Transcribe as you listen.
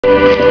You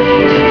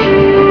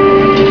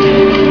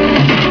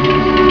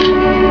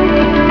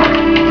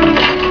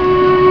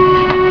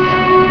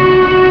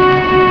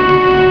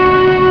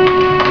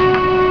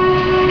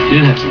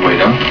didn't have to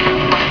wait up.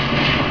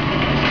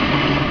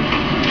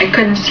 I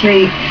couldn't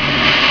sleep.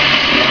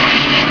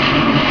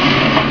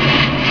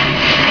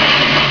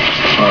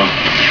 Well,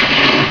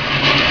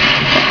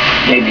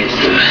 maybe it's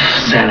the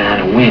Santa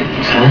Ana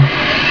winds, huh?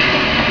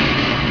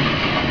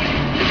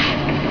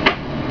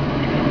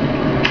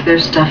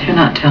 There's stuff you're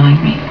not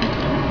telling me.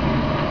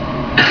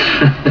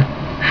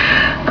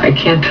 I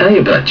can't tell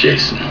you about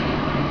Jason.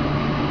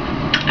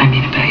 I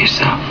mean about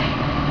yourself.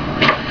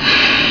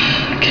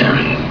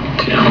 Karen,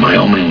 you know, my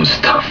old man was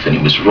tough, and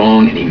he was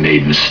wrong, and he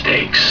made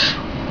mistakes.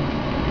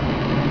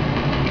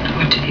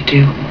 What did he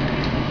do?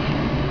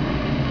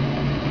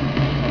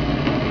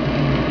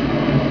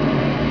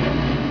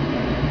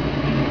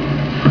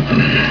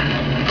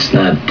 It's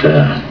not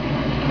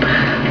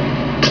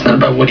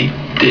about what he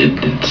did.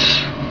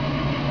 It's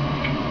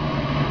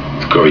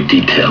the gory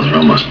details are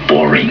almost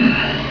boring.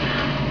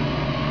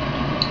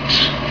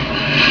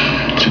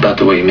 It's about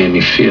the way he made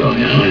me feel,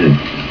 you know.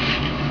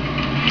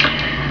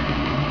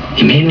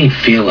 He made me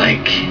feel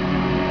like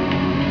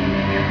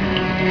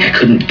I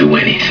couldn't do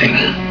anything.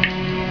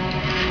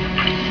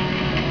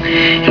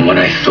 And what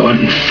I thought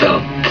and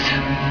felt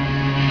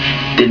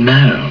didn't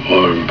matter,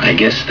 or I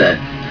guess that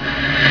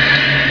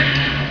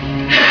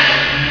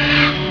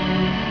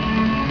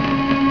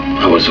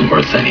I wasn't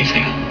worth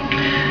anything.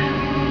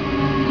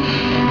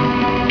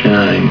 And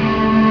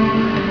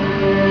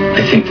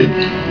I think that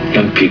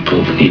young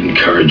people need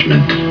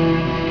encouragement.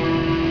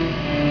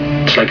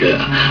 It's like a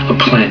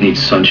plant needs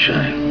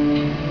sunshine.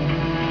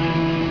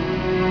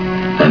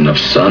 Not enough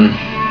sun.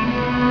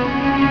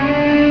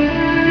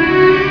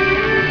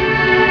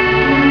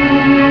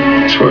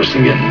 It's worse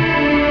than getting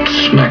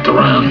smacked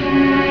around,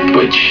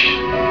 which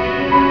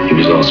he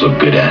was also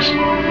good at.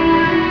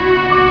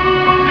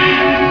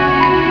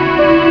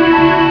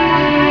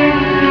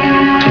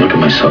 I look at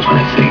myself and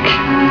I think,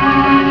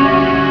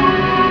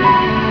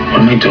 what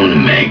am I doing to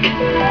Meg?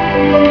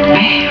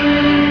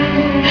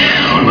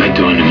 What am I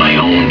doing to my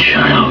own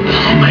child?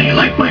 Am I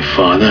like my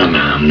father?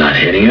 I'm not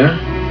hitting her.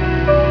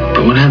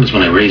 But what happens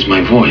when I raise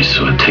my voice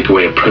or take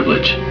away a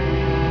privilege?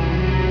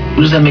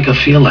 What does that make her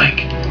feel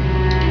like?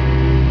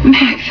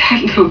 Meg,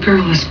 that little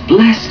girl is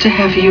blessed to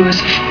have you as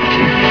a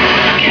father.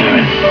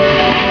 Karen,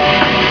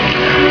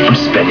 I'm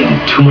spending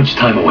too much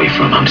time away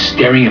from her. I'm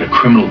staring at a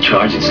criminal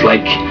charge. It's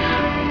like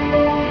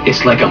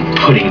I'm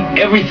putting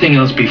everything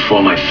else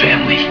before my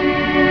family.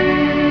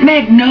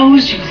 Meg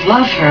knows you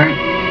love her.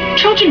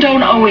 Children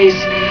don't always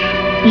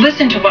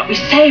listen to what we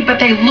say, but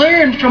they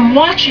learn from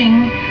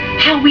watching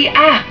how we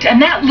act. And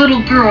that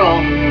little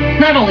girl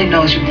not only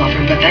knows you love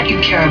her, but that you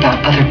care about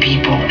other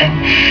people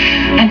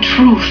and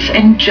truth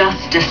and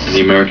justice. In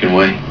the American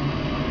way.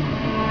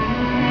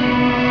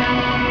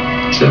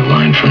 It's that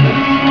line from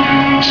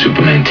the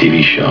Superman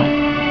TV show.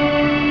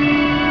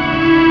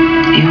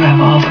 You have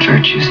all the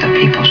virtues that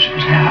people should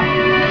have.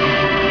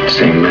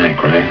 Same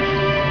Mac, right?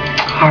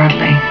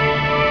 Hardly.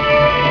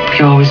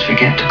 You always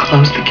forget to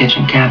close the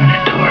kitchen cabinet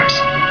doors.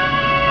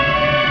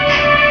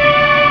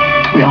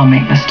 We all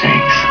make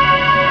mistakes.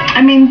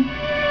 I mean,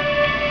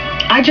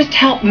 I just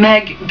helped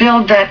Meg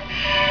build that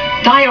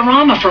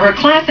diorama for her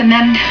class, and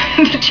then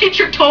the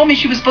teacher told me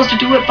she was supposed to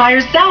do it by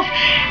herself.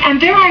 And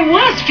there I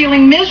was,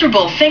 feeling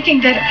miserable, thinking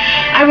that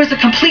I was a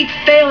complete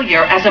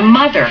failure as a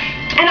mother.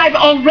 And I've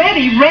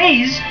already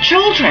raised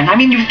children. I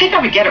mean, you'd think I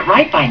would get it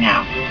right by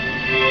now.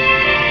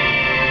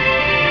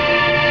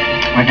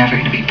 We're never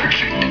going to be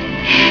perfect.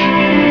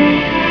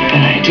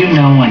 But I do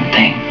know one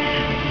thing.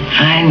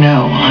 I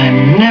know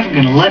I'm never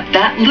going to let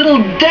that little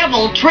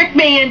devil trick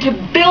me into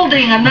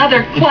building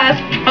another class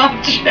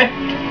project.